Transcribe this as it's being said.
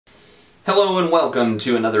Hello and welcome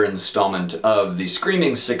to another installment of the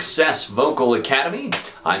Screaming Success Vocal Academy.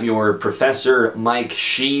 I'm your professor, Mike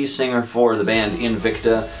Schii, singer for the band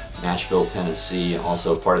Invicta, Nashville, Tennessee,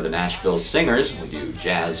 also part of the Nashville Singers. We do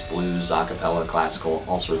jazz, blues, a cappella, classical,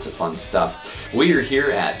 all sorts of fun stuff. We are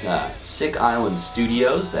here at Sick Island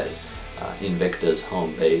Studios, that is Invicta's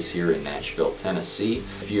home base here in Nashville, Tennessee.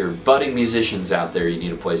 If you're budding musicians out there, you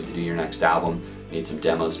need a place to do your next album, need some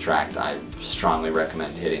demos tracked, I strongly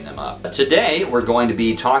recommend hitting them up. Today we're going to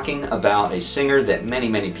be talking about a singer that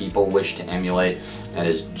many people wish to emulate, that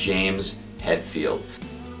is James Hetfield.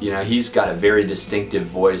 You know, he's got a very distinctive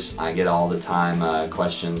voice. I get all the time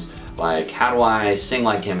questions like, how do I sing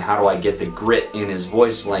like him? How do I get the grit in his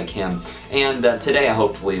voice like him? And today I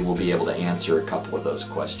hopefully will be able to answer a couple of those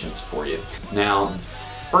questions for you. Now,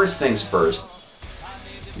 first things first,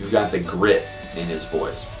 you've got the grit in his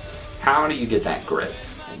voice. How do you get that grit?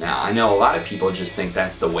 Now, I know a lot of people just think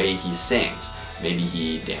that's the way he sings. Maybe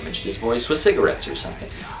he damaged his voice with cigarettes or something.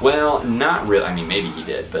 Well, not really. I mean, maybe he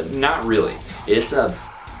did, but not really. It's a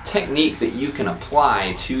technique that you can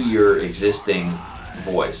apply to your existing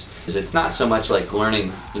voice. It's not so much like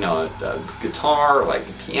learning, you know, a guitar or like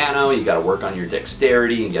a piano. You got to work on your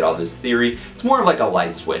dexterity and get all this theory. It's more of like a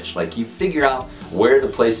light switch. Like you figure out where the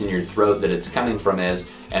place in your throat that it's coming from is,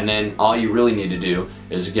 and then all you really need to do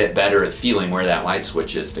is get better at feeling where that light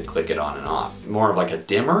switch is to click it on and off. More of like a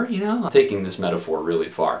dimmer, you know? I'm taking this metaphor really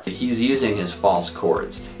far. He's using his false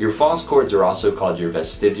chords. Your false chords are also called your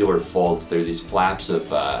vestibular folds. They're these flaps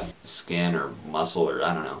of skin or muscle, or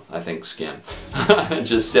I don't know, I think skin,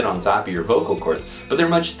 just sit on top of your vocal cords. But they're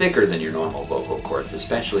much thicker than your normal vocal cords,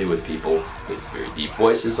 especially with people with very deep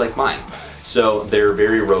voices like mine. So they're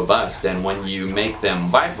very robust, and when you make them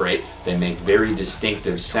vibrate, they make very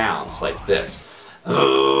distinctive sounds like this.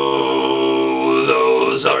 Oh,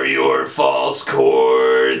 those are your false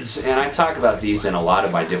chords. And I talk about these in a lot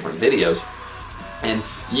of my different videos. And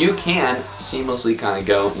you can seamlessly kind of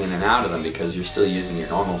go in and out of them because you're still using your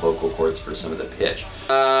normal vocal cords for some of the pitch.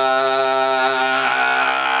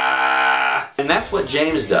 And that's what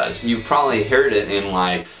James does. You've probably heard it in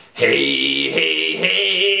like, hey, hey,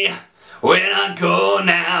 hey, when I go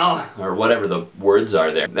now, or whatever the words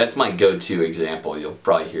are there. That's my go-to example. You'll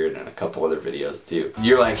probably hear it in a couple other videos too.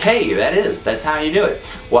 You're like, hey, that's how you do it.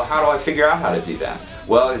 Well, how do I figure out how to do that?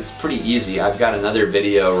 Well, it's pretty easy. I've got another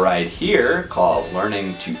video right here called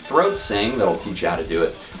Learning to Throat Sing that'll teach you how to do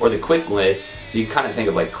it. Or the quick way, so you kind of think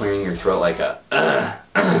of like clearing your throat like a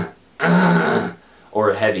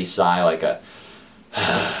or a heavy sigh like a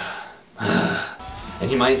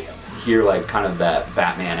and you might hear like kind of that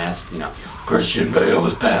Batman-esque, you know, Christian Bale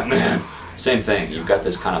is Batman. Same thing, you've got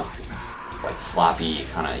this kind of like floppy,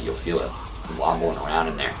 kind of, you'll feel it wobbling around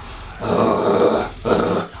in there.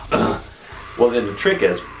 Well, then the trick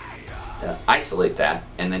is isolate that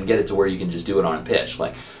and then get it to where you can just do it on a pitch,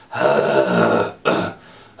 like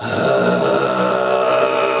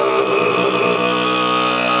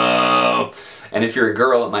and if you're a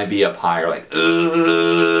girl, it might be up higher, like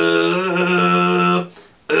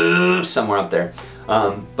somewhere up there.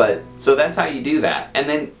 But so that's how you do that, and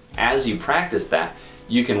then as you practice that,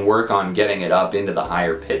 you can work on getting it up into the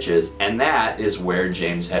higher pitches, and that is where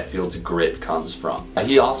James Hetfield's grit comes from.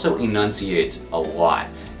 He also enunciates a lot,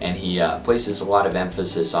 and he places a lot of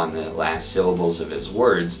emphasis on the last syllables of his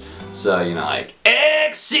words. So, you know, like,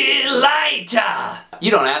 Exilita!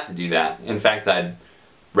 You don't have to do that. In fact, I'd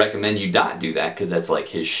recommend you not do that, because that's like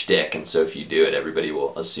his shtick, and so if you do it, everybody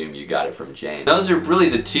will assume you got it from James. Those are really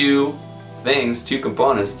the two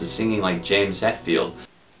components to singing like James Hetfield.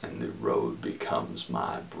 And the road becomes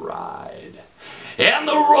my bride. And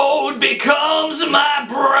the road becomes my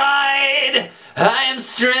bride. I am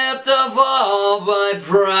stripped of all my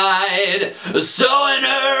pride. So in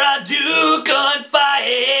her I do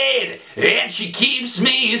confide. And she keeps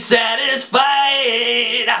me satisfied.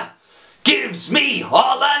 Gives me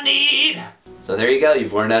all I need. So there you go.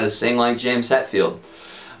 You've learned how to sing like James Hetfield.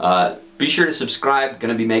 Be sure to subscribe.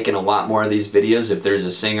 Going to be making a lot more of these videos. If there's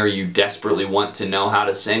a singer you desperately want to know how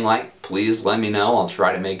to sing like, please let me know. I'll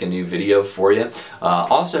try to make a new video for you.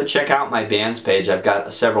 Also, check out my band's page. I've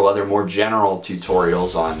got several other more general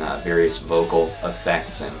tutorials on various vocal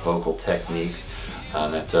effects and vocal techniques.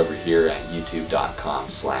 That's over here at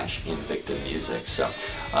youtube.com/InvictaMusic. So,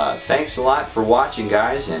 thanks a lot for watching,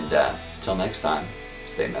 guys, and until next time,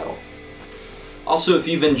 stay metal. Also, if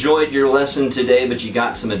you've enjoyed your lesson today but you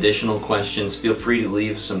got some additional questions, feel free to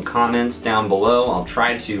leave some comments down below. I'll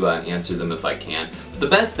try to answer them if I can. The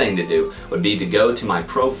best thing to do would be to go to my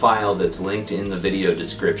profile that's linked in the video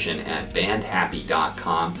description at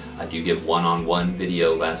bandhappy.com. I do give one-on-one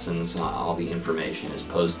video lessons. All the information is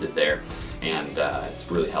posted there, and it's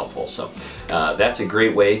really helpful. So that's a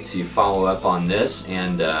great way to follow up on this,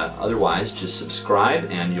 and otherwise just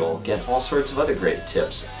subscribe and you'll get all sorts of other great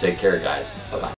tips. Take care, guys. Bye-bye.